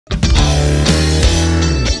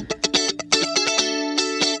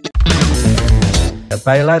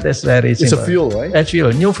BioLite is very simple. It's a fuel, right? A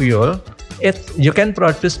fuel, new fuel. You can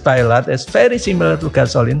produce BioLite. It's very similar to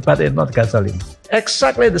gasoline, but it's not gasoline.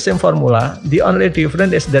 Exactly the same formula. The only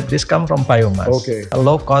difference is that this comes from biomass. Okay. A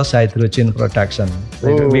low-cost hydrogen production.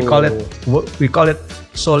 We call it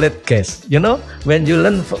solid gas. You know, when you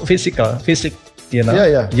learn physics, you know,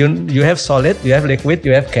 you have solid, you have liquid,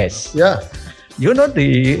 you have gas. Yeah. You know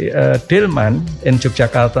the Delman in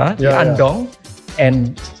Yogyakarta, the Andong,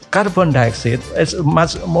 and carbon dioxide is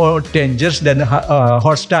much more dangerous than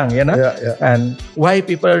horse dung, you know. And why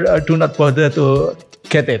people do not bother to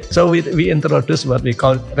get it? So we introduce what we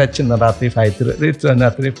call regenerative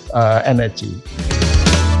energy.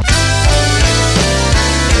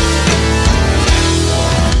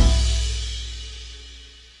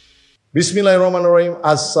 Bismillahirrahmanirrahim.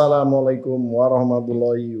 Assalamualaikum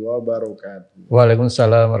warahmatullahi wabarakatuh.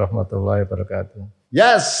 Waalaikumsalam warahmatullahi wabarakatuh.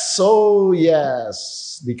 Yes,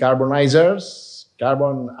 the carbonizers,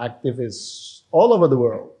 carbon activists all over the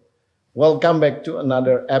world. Welcome back to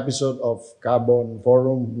another episode of Carbon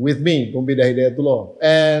Forum with me, Poempida Hidayatulloh.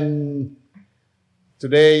 And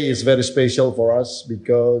today is very special for us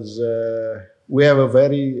because we have a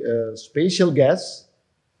very special guest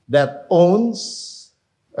that owns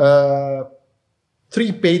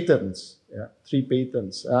three patents.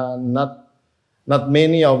 Not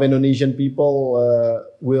many of Indonesian people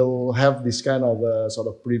will have this kind of sort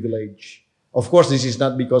of privilege. Of course, this is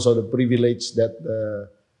not because of the privilege that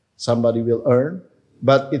somebody will earn,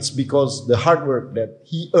 but it's because the hard work that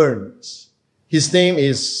he earns. His name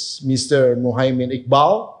is Mr. Muhaimin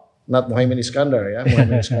Iqbal, not Muhaimin Iskandar. Yeah,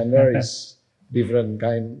 Muhaimin Iskandar is different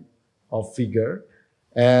kind of figure.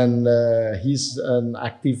 And he's an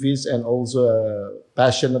activist and also a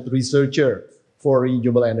passionate researcher for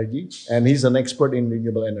renewable energy. And he's an expert in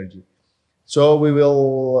renewable energy. So we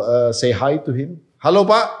will say hi to him. Hello,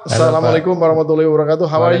 Pak. Assalamualaikum warahmatullahi wabarakatuh.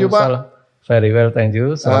 How are you, Pak? Very well, thank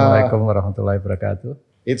you. Assalamualaikum warahmatullahi wabarakatuh.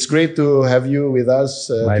 It's great to have you with us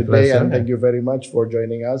today. Pleasure. And thank you very much for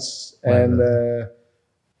joining us. And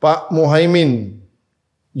Pak Muhaimin,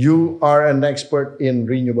 you are an expert in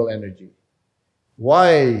renewable energy.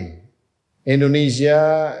 Why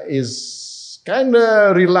Indonesia is kind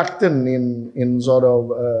of reluctant in sort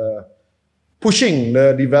of pushing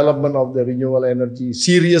the development of the renewable energy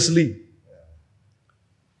seriously?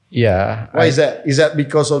 Yeah. Why is that? Is that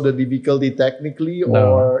because of the difficulty technically,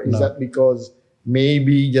 or is that because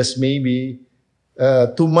just maybe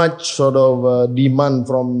too much sort of demand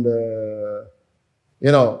from the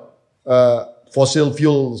fossil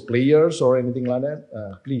fuels players or anything like that?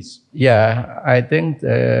 Please. Yeah, I think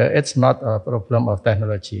it's not a problem of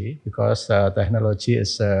technology because technology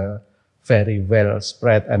is very well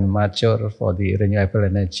spread and mature for the renewable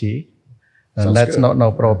energy. And that's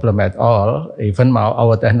no problem at all. Even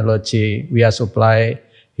our technology, we are supply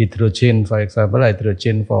hydrogen, for example,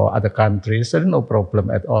 hydrogen for other countries. There's no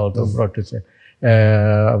problem at all to produce it.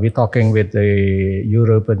 We're talking with the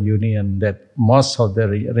European Union that most of the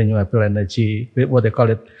renewable energy, what they call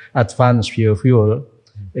it, advanced biofuel,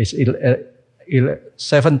 is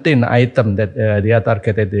 17 items that they are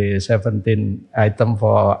targeted, the 17 items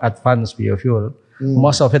for advanced biofuel.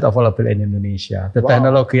 Most of it available in Indonesia. The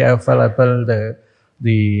technology available,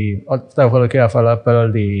 the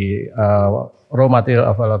raw material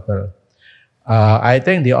available. I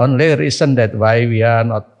think the only reason that why we are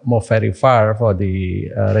not more very far for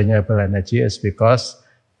the renewable energy is because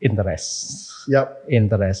interest. Yep.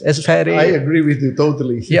 Interest. It's very. I agree with you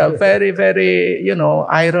totally. Yeah, very, very.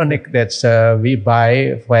 Ironic that we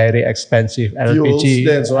buy very expensive LPG. Fuels,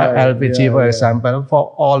 that's right. LPG, for example,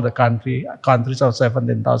 for all the countries of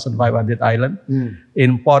 17,500 islands,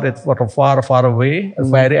 import it from far, far away,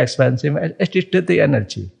 very expensive. It's the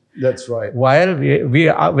energy. That's right. While we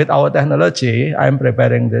are with our technology, I'm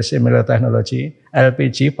preparing the similar technology,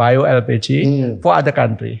 LPG, bio LPG for other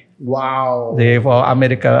country. Wow. For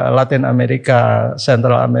America, Latin America,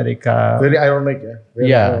 Central America. Very ironic,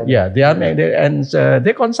 yeah. Ironic.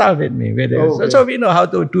 They consult with me with it. So we know how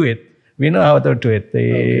to do it.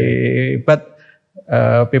 But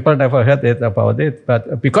people never heard about it.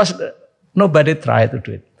 But because nobody tried to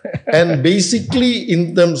do it. And basically,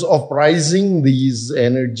 in terms of pricing these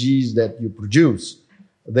energies that you produce,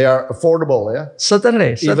 they are affordable, yeah?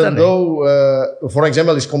 Certainly. Even though, for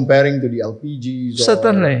example, it's comparing to the LPGs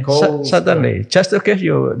certainly, or coal. Certainly. Just to give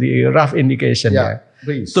you the rough indication,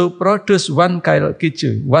 please. To produce 1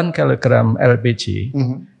 kilogram LPG,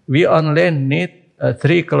 we only need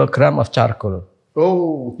 3 kilogram of charcoal.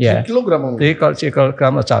 Oh, 3 kilogram only. 3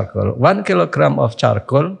 kilogram of charcoal. 1 kilogram of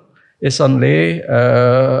charcoal is only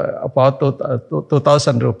about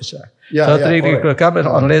 2,000 rupees. So 3 kilogram is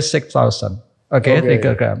only 6,000. Okay, 3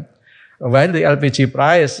 kilogram. While the LPG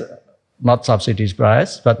price, not subsidies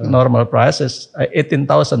price, but normal price is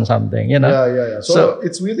 18,000 something, you know. So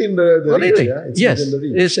it's within the reach, really? yeah? It's yes, within the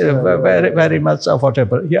reach. It's very much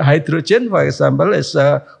affordable. Yeah, hydrogen, for example, is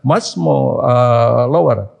much more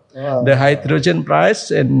lower. The hydrogen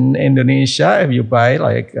price in Indonesia, if you buy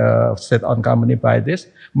like state-owned company buy this,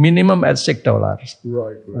 minimum at $6.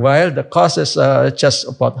 Right. While the cost is just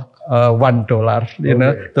about $1, you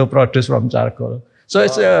know, to produce from charcoal. So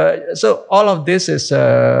it's so all of this is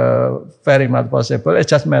very much possible. It's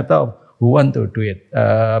just a matter of who want to do it.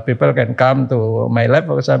 People can come to my lab,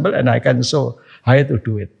 for example, and I can show how to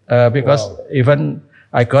do it. Because even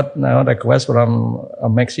I got now request from a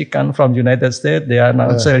Mexican from United States. They are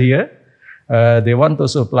now still here. They want to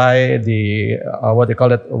supply the what they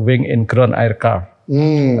call it wing ingrown aircraft.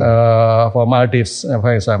 For Maldives,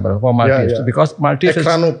 for example, because Maldives is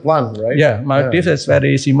plant, right? Yeah, Maldives is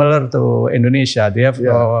very similar to Indonesia. They have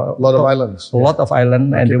a lot of islands. A lot of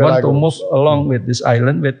islands, and they want to move along with this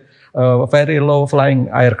island with very low flying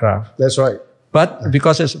aircraft. That's right. But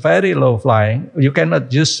because it's very low flying, you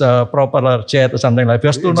cannot use a propeller jet or something like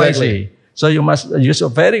that. It's too noisy. So you must use a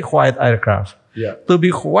very quiet aircraft. Yeah. To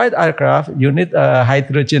be quiet aircraft, you need a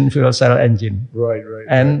hydrogen fuel cell engine. Right.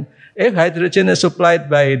 And if hydrogen is supplied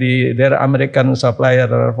by their American supplier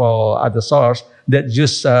for other source that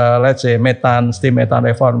use, let's say, steam methane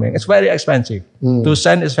reforming, it's very expensive. To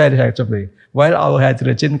send is very expensive. While our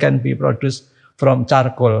hydrogen can be produced from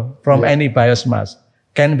charcoal, from any biomass,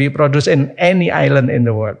 can be produced in any island in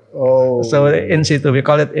the world. So in situ, we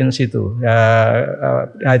call it in situ.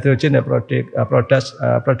 Hydrogen product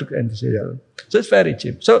in situ. So it's very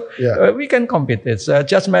cheap. So we can compete. It's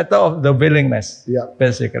just a matter of the willingness,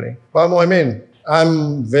 basically. Pak Muhaimin,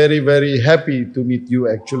 I'm very, very happy to meet you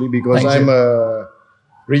actually because I'm a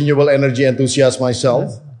renewable energy enthusiast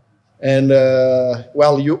myself. And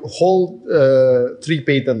well, you hold 3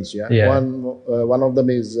 patents, One of them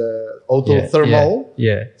is autothermal.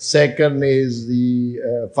 Second is the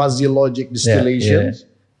fuzzy logic distillations.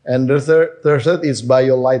 And the third is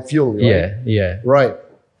BioLite fuel, right? Right.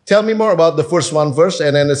 Tell me more about the first one first,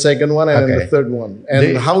 and then the second one, and then the third one.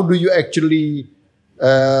 And how do you actually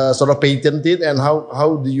sort of patent it, and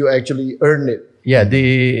how do you actually earn it? Yeah,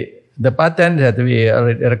 the patent that we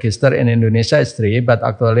register in Indonesia is 3, but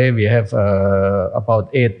actually we have about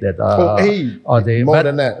 8 that are 8 more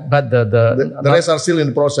than that. But the rest are still in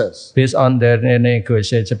the process. Based on the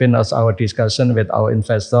negotiation, our discussion with our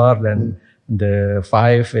investor, then the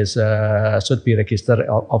 5 is should be registered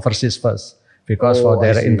overseas first, because for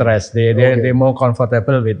their interest, they're more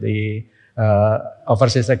comfortable with the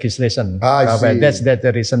overseas registration. That's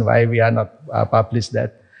the reason why we are not published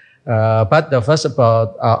that. But the first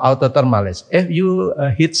about autothermal is, if you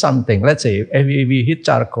heat something, let's say if we heat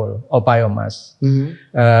charcoal or biomass,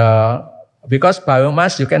 because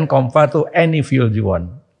biomass you can convert to any fuel you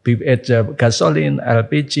want, it's gasoline,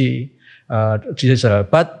 LPG, diesel.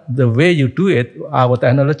 But the way you do it, our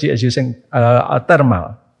technology is using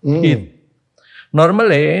thermal heat.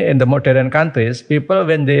 Normally in the modern countries, people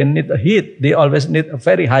when they need heat, they always need a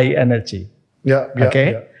very high energy.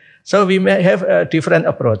 So we may have a different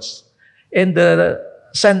approach. In the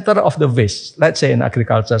center of the waste, let's say in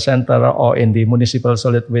agriculture center or in the municipal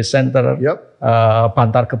solid waste center,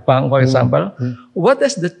 Bantar Gebang, for example, what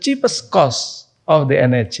is the cheapest cost of the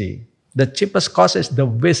energy? The cheapest cost is the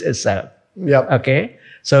waste itself.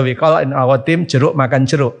 So we call in our team jeruk makan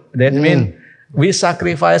jeruk. That means we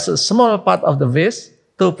sacrifice a small part of the waste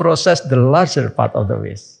to process the larger part of the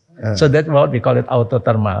waste. So that's what we call it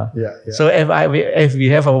autothermal. So if we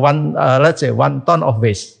have let's say 1 ton of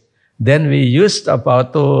waste, then we used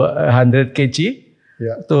about 200 kg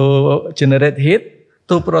to generate heat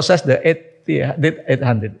to process the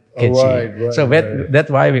 800 kg. So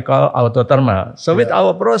that's why we call autothermal. So with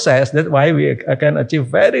our process, that's why we can achieve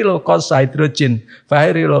very low cost hydrogen,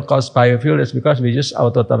 very low cost biofuel, is because we use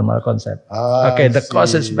autothermal concept. The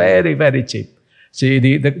cost is very, very cheap. See,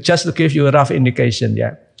 just to give you a rough indication,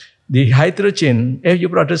 the hydrogen, if you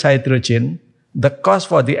produce hydrogen, the cost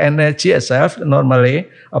for the energy itself normally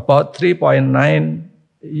about $3.9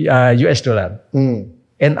 US.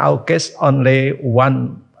 In our case, only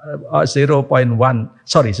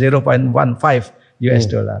 0.15 US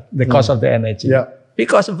dollar, the cost of the energy.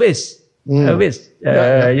 Because of waste.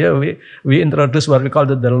 We introduce what we call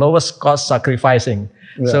the lowest cost sacrificing.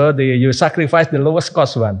 So you sacrifice the lowest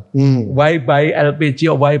cost one. Why buy LPG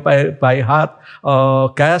or why buy hot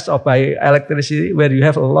gas or buy electricity where you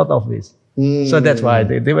have a lot of waste? So that's why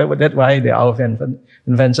our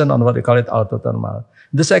invention on what we call it autothermal.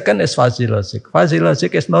 The second is fuzzy logic. Fuzzy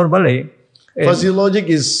logic is normally Fuzzy logic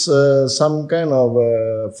is some kind of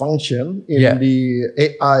function in the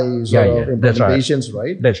AI sort of implementations,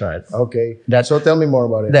 right? That's right. Okay. So tell me more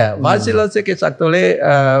about it. The fuzzy logic is actually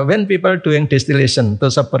when people doing distillation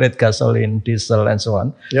to separate gasoline, diesel, and so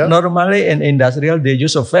on. Yeah. Normally in industrial they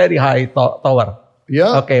use a very high tower.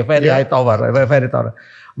 Yeah. Okay, very high tower, very tower.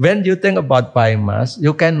 When you think about biomass,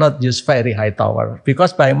 you cannot use very high tower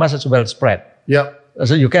because biomass is well spread. Yeah.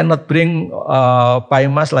 So you cannot bring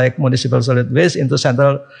biomass like municipal solid waste into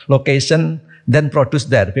central location, then produce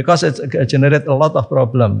there because it generates a lot of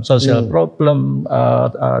problem, social problem,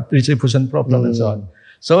 distribution problem, and so on.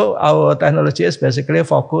 So our technology is basically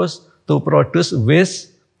focused to produce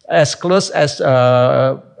waste as close as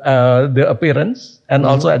the appearance and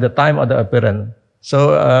also at the time of the appearance.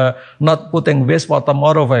 So not putting waste for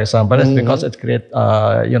tomorrow, for example, because it creates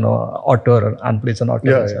odor, unpleasant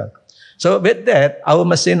odor. So with that, our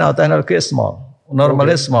machine, our technology is small.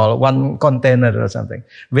 Normally small, one container or something.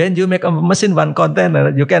 When you make a machine one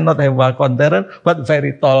container, you cannot have one container, but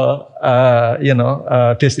very tall,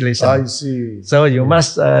 distillation. I see. So you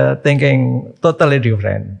must thinking totally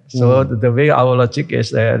different. So the way our logic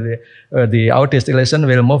is, our distillation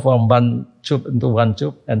will move from one tube into one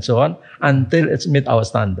tube and so on until it's meet our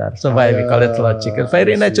standard. So why we call it logic. It's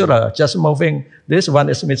very natural. Just moving this one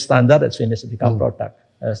is meet standard, it's finished, become product.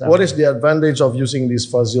 What is the advantage of using these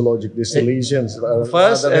fuzzy logic distillations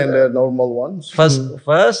rather than the normal ones?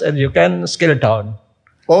 First, and you can scale down.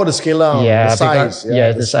 Oh, the scale down, the size.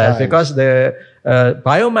 The size. Because the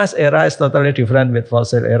biomass era is totally different with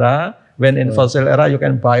fossil era. When in fossil era, you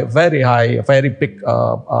can buy very high, very big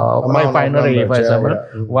refinery, for example.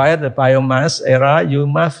 While the biomass era, you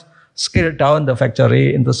must scale down the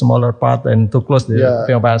factory into smaller part and to close the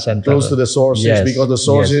biomass center. Close to the sources because the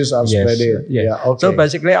sources are spread. So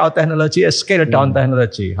basically our technology is scale down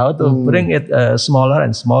technology. How to bring it smaller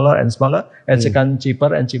and smaller and smaller and become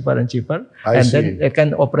cheaper and cheaper and cheaper. Then it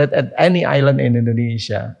can operate at any island in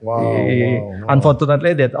Indonesia.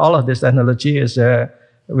 Unfortunately, that all of this technology is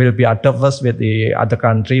will be adopted with the other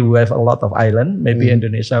country who have a lot of island. Maybe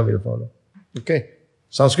Indonesia will follow. Okay,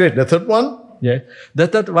 sounds great. The third one? Yeah, the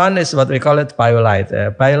third one is what we call it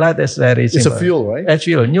BioLite. BioLite is very simple. It's a fuel, right? A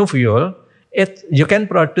fuel, new fuel. You can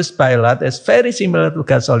produce BioLite. It's very similar to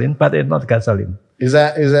gasoline, but it's not gasoline. Is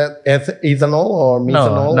that ethanol or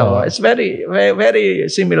methanol? No, it's very, very, very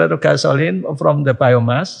similar to gasoline from the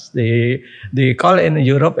biomass. The call in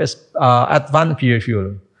Europe is advanced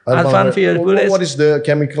biofuel. Advanced biofuel what is the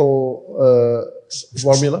chemical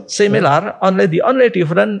formula? Similar. The only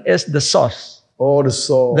difference is the source. Oh, the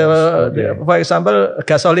source. For example,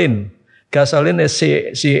 gasoline. Gasoline is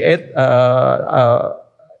C8.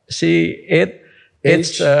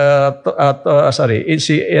 It's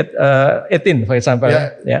C818, for example.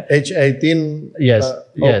 H18. Yes.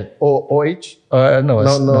 OH.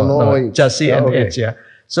 No. Just C and H. Yeah.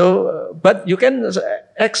 So, but you can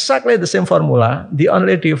exactly the same formula. The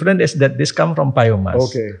only difference is that this comes from biomass.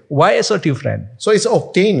 Okay. Why is so different? So it's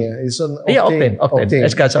octane. It's an octane. Octane.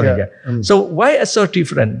 It's gasoline. So why is so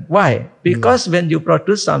different? Why? Because when you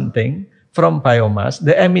produce something from biomass,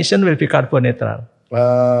 the emission will be carbon neutral.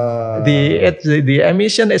 The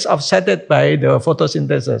emission is offset by the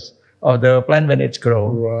photosynthesis of the plant when it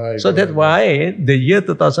grows. So that's why the year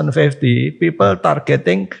 2050 people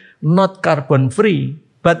targeting not carbon free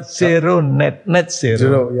but zero net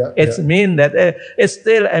zero. It means that it's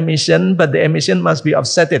still emission, but the emission must be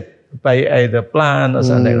offset by either plant or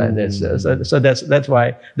something like this. So that's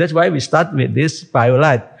why we start with this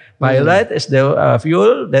BioLite. BioLite is the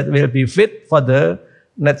fuel that will be fit for the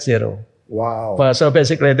net zero. Wow. So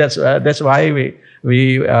basically, that's why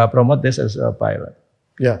we promote this as a pilot.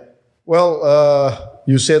 Yeah. Well,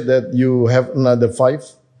 you said that you have another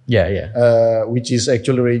 5. Which is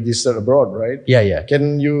actually registered abroad, right? Yeah.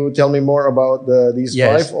 Can you tell me more about these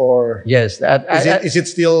 5? Or yes, is it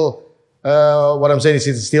still? What I'm saying is,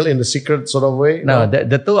 it still in the secret sort of way? No,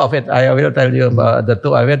 the 2 of it. I will tell you about the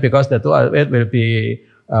 2 of it because the 2 of it will be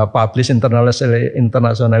published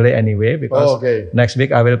internationally anyway. Because next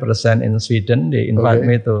week I will present in Sweden. They invite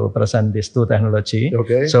me to present these 2 technology.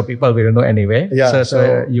 So people will know anyway.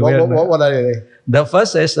 So you will. What are they? The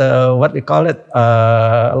first is what we call it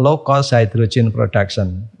low-cost hydrogen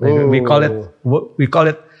production. We call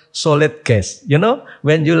it solid gas.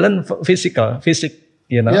 When you learn physics,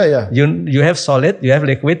 you have solid, you have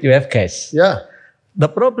liquid, you have gas. The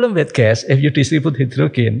problem with gas, if you distribute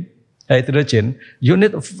hydrogen, you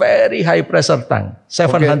need a very high pressure tank,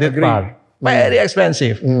 700 bar. Very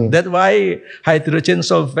expensive. That's why hydrogen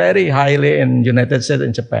sold very highly in United States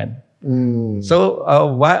and Japan. So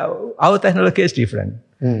our technology is different.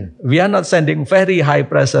 We are not sending very high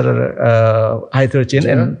pressure hydrogen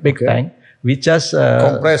in big tank. We just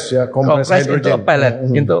compress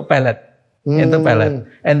hydrogen into a pellet,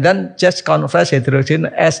 and then just convert hydrogen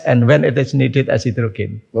as and when it is needed as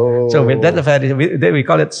hydrogen. So with that, we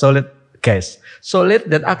call it solid gas. Solid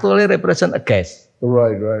that actually represent a gas.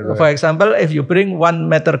 Right. For example, if you bring 1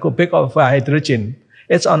 meter cubic of hydrogen,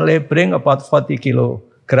 it's only bring about 40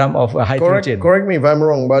 kilogram of hydrogen. Correct me if I'm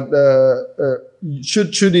wrong, but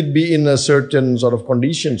should it be in a certain sort of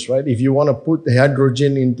conditions, right? If you want to put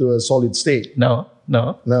hydrogen into a solid state. No.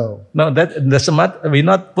 That the smart, we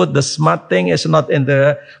not put the smart thing is not in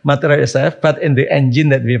the material itself, but in the engine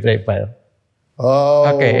that we prepare.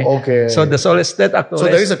 Oh, okay. So the solid state actually. So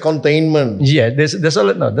there is a containment. Yeah, the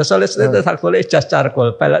solid state is actually just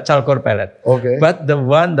charcoal pellet. Okay. But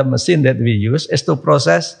the machine that we use is to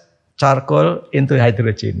process charcoal into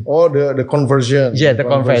hydrogen. Oh, the conversion. Yeah, the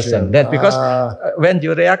conversion. That because when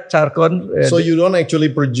you react charcoal, so you don't actually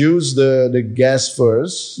produce the gas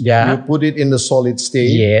first. Yeah. You put it in the solid state.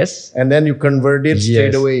 Yes. And then you convert it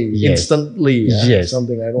straight away, instantly. Yes.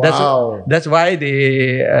 Something like wow. That's why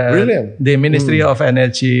the Ministry of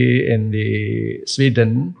Energy in the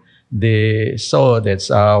Sweden, they saw that's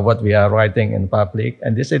what we are writing in public,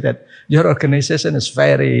 and they say that your organization is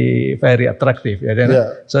very, very attractive.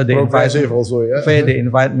 So they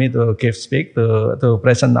invite me to give speak to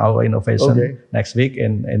present our innovation next week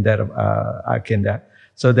in their agenda.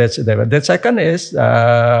 So that's the second is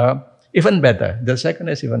even better. The second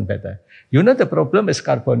is even better. You know, the problem is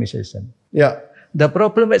carbonization. Yeah. The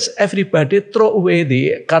problem is everybody throw away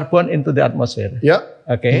the carbon into the atmosphere. Yeah.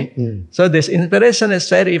 Okay. So this inspiration is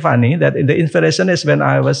very funny. That the inspiration is when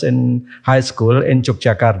I was in high school in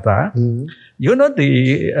Yogyakarta. You know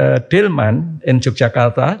the Dilman in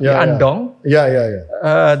Yogyakarta, the Andong.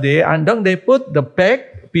 The Andong, they put the bag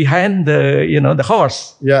behind the the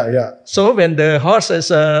horse. So when the horse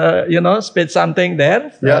is spit something there,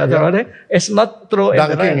 it's not thrown in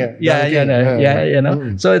the rain.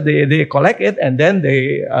 So they collect it, and then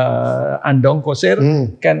the Andong Kosir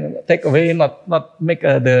can take away, not make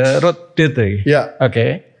the road dirty.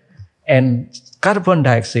 Okay. And carbon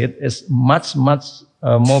dioxide is much more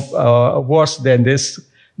worse than this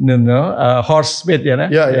horse spit.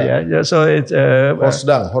 So it's horse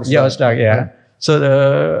dung. So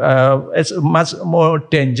it's much more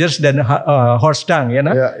dangerous than horse dung,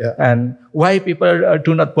 And why people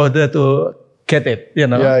do not bother to get it,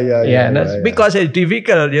 because it's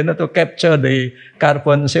difficult, to capture the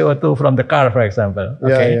carbon CO2 from the car, for example.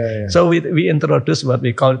 Okay, so we introduce what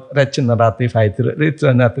we call regenerative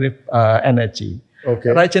energy.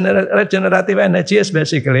 Okay. Regenerative energy is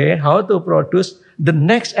basically how to produce the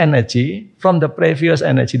next energy from the previous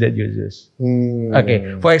energy that you use.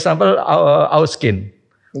 Okay. For example, our skin.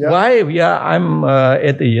 Why I'm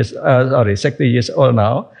 60 years old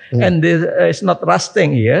now, and it's not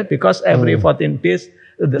rusting here because every 14 days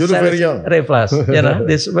the cell is replaced.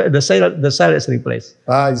 The cell is replaced.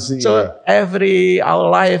 I see. So our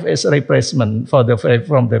life is replacement from the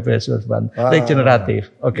previous one,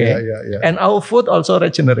 regenerative. Okay. And our food also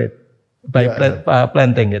regenerate by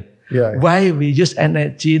planting it. Why we use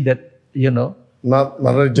energy that not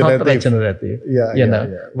regenerative.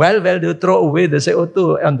 Well, you throw away the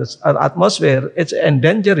CO2 on the atmosphere, it's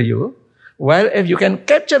endanger you. Well, if you can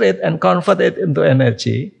capture it and convert it into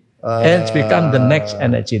energy, it's become the next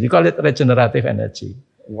energy. We call it regenerative energy.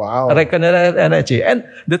 Wow. Regenerative energy. And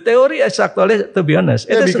the theory is actually, to be honest,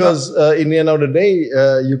 because in the end of the day,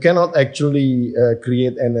 you cannot actually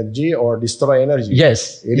create energy or destroy energy.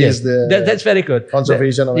 Yes. It is that's very good.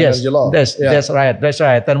 Conservation of energy law. That's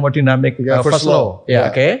right. Thermodynamic first law.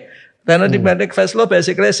 Okay. Thermodynamic first law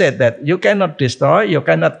basically said that you cannot destroy, you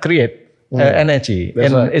cannot create energy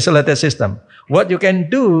in isolated system. What you can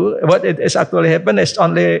do, what it is actually happen is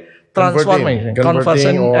only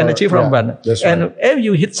converting energy from one. And if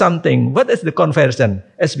you hit something, what is the conversion?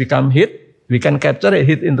 It's become heat. We can capture it,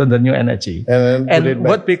 heat into the new energy. And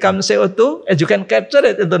what becomes CO2, as you can capture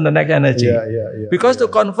it into the next energy. Because to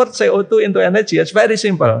convert CO2 into energy, it's very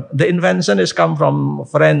simple. The invention is come from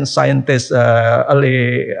French scientists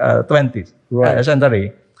early 20th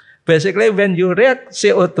century. Basically, when you react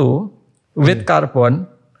CO2 with carbon,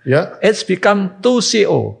 it's become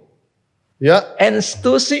 2CO. And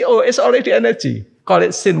 2CO is already energy. Call it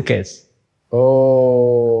syngas.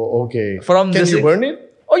 Oh, okay. Can you burn it?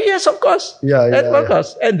 Oh yes, of course. Of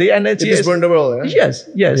course. And the energy is burnable. Yes.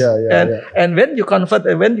 And when you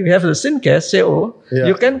have the syngas CO,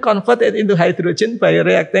 you can convert it into hydrogen by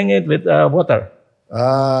reacting it with water.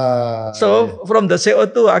 So from the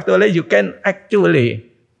CO2, actually, you can actually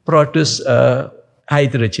produce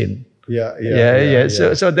hydrogen. Yeah.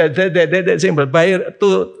 So that's simple. By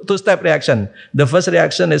two-step reaction. The first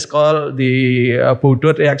reaction is called the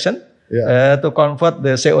Budut reaction. To convert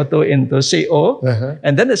the CO2 into CO.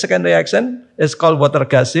 And then the second reaction is called water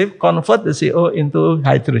gasive, convert the CO into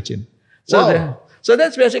hydrogen. So, so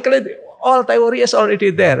that's basically all theory is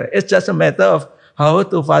already there. It's just a matter of how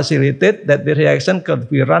to facilitate that the reaction could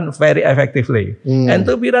be run very effectively. And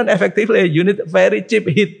to be run effectively, you need very cheap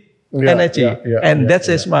heat energy. And that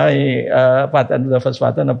is my patent, the first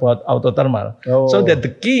patent about autothermal. So that the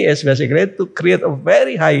key is basically to create a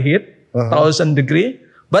very high heat, 1000 degree,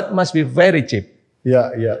 but must be very cheap.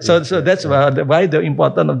 So that's why the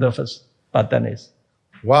importance of the first patent is.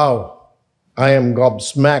 Wow, I am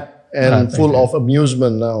gobsmacked and full of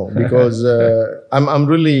amusement now because I'm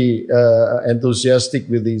really enthusiastic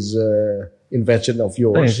with this invention of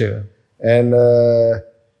yours. Thank you. And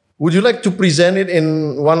would you like to present it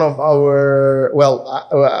in one of our? Well,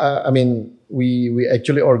 I mean, we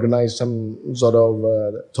actually organized some sort of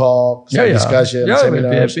talks, discussions,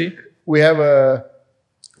 seminars. We have a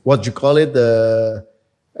what you call it,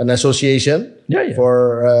 an association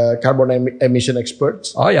for carbon emission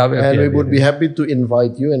experts. And we would be happy to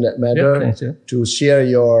invite you in that matter to share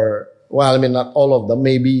your, well, I mean, not all of them,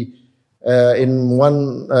 maybe in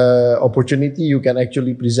one opportunity you can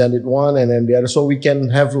actually present it one and then the other. So we can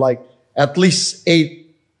have like at least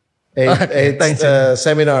eight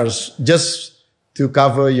seminars just to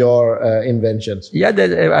cover your inventions.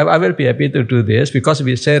 I will be happy to do this because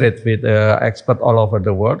we share it with experts all over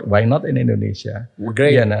the world. Why not in Indonesia?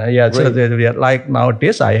 Great. Great. So like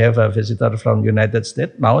nowadays, I have a visitor from United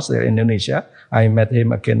States. Now still in Indonesia. I met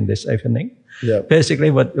him again this evening.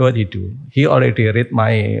 Basically, what he do? He already read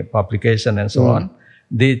my publication and so on.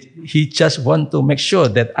 He just want to make sure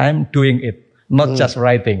that I'm doing it, not just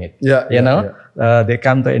writing it. They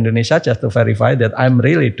come to Indonesia just to verify that I'm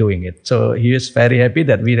really doing it. So he is very happy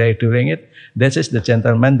that we are doing it. This is the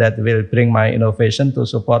gentleman that will bring my innovation to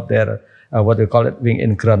support their what we call it wing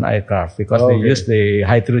in ground aircraft because they use the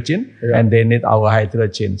hydrogen and they need our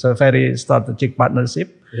hydrogen. So very strategic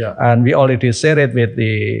partnership. And we already share it with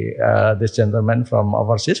the this gentleman from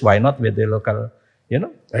overseas. Why not with the local?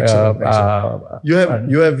 Excellent.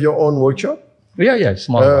 You have your own workshop?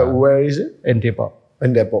 Small. Where is it? In Depok.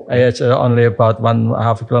 In Depok. It's only about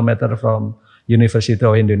 1.5 kilometer from University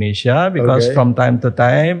of Indonesia because from time to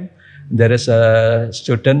time there is a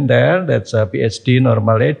student there that's a PhD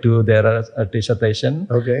normally do their dissertation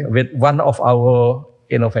with one of our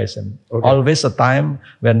innovation. Always a time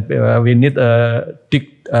when we need a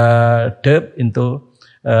dig deep into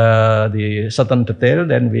the certain detail,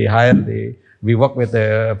 then we work with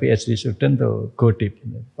the PhD student to go deep.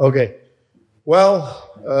 Well,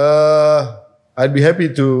 I'd be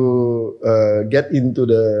happy to get into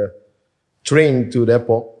the train to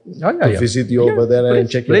Depok to visit you over there and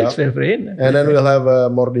check it out. And then we'll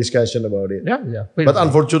have more discussion about it. But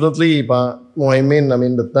unfortunately, Pak Muhaimin, I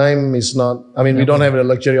mean, the time is not, I mean, we don't have the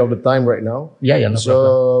luxury of the time right now.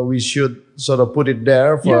 So we should sort of put it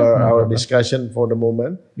there for our discussion for the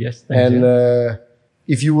moment.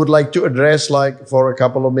 If you would like to address like for a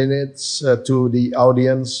couple of minutes to the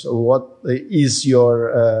audience, what is your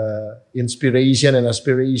inspiration and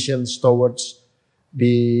aspirations towards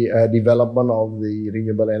the development of the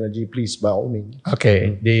renewable energy, please, by all means.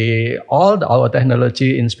 All our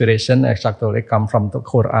technology inspiration exactly come from the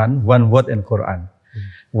Quran, one word in Quran.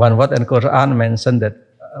 One word in Quran mentioned that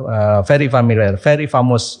very familiar, very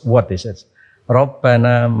famous word is it.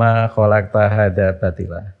 Rabbana ma khalaqta hadza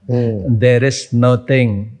batila. There is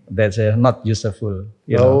nothing that's not useful.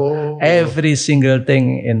 Every single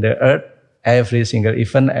thing in the earth, every single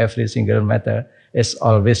event, every single matter is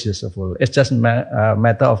always useful. It's just a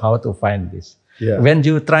matter of how to find this. When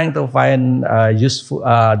you're trying to find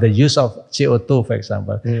the use of CO2, for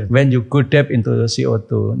example, when you go deep into the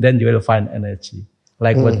CO2, then you will find energy,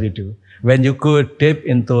 like what we do. When you go deep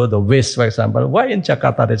into the waste, for example, why in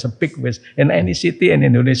Jakarta there's a big waste? In any city in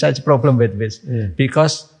Indonesia, it's a problem with waste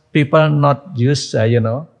because people not use,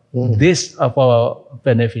 this for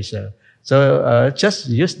beneficial. So just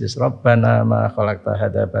use this. Rabbana ma khalaqta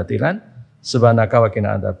hadza batilan, subhanaka wa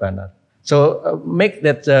qina adzabannar. So make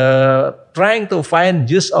that trying to find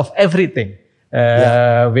use of everything.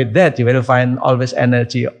 With that, you will find always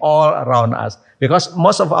energy all around us. Because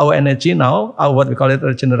most of our energy now, what we call it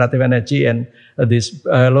regenerative energy and this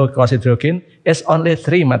low-cost hydrogen, is only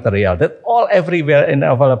three material that all everywhere and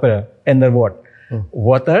available in the world.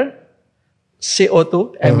 Water,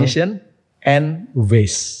 CO2 emission, and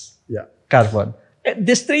waste, carbon.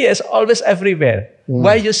 This three is always everywhere.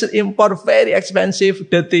 Why you should import very expensive,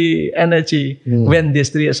 dirty energy when this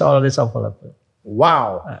three is always available?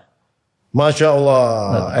 Wow.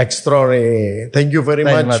 MashaAllah, extraordinary. Thank you very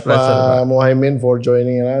much, Pak Muhaimin, for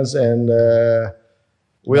joining us, and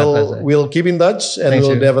we'll keep in touch, and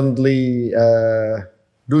we'll definitely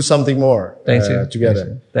do something more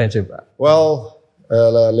together. Thank you, Pak. Well,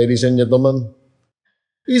 ladies and gentlemen,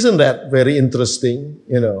 isn't that very interesting?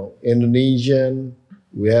 You know, Indonesian,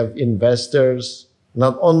 we have investors,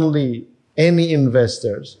 not only any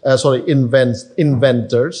investors,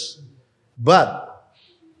 inventors, but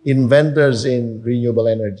inventors in renewable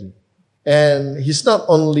energy. And he's not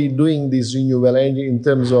only doing this renewable energy in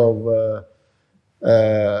terms of,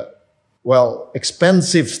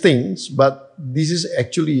 expensive things, but this is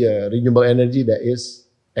actually a renewable energy that is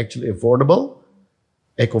actually affordable,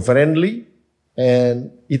 eco-friendly,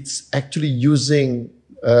 and it's actually using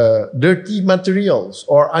dirty materials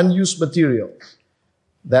or unused materials.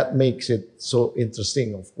 That makes it so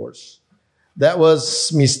interesting, of course. That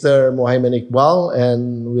was Mr. Muhaimin Iqbal,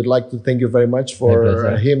 and we'd like to thank you very much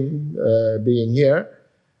for him being here.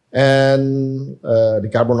 And the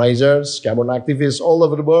carbonizers, carbon activists all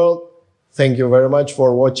over the world, thank you very much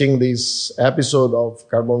for watching this episode of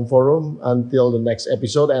Carbon Forum. Until the next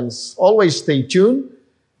episode, and always stay tuned.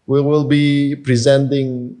 We will be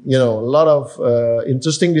presenting, a lot of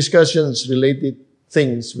interesting discussions related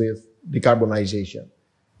things with decarbonization.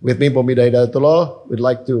 With me, Poempida Hidayatulloh, we'd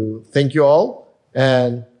like to thank you all,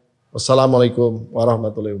 and wassalamualaikum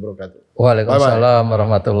warahmatullahi wabarakatuh. Waalaikumsalam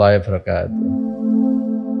warahmatullahi wabarakatuh.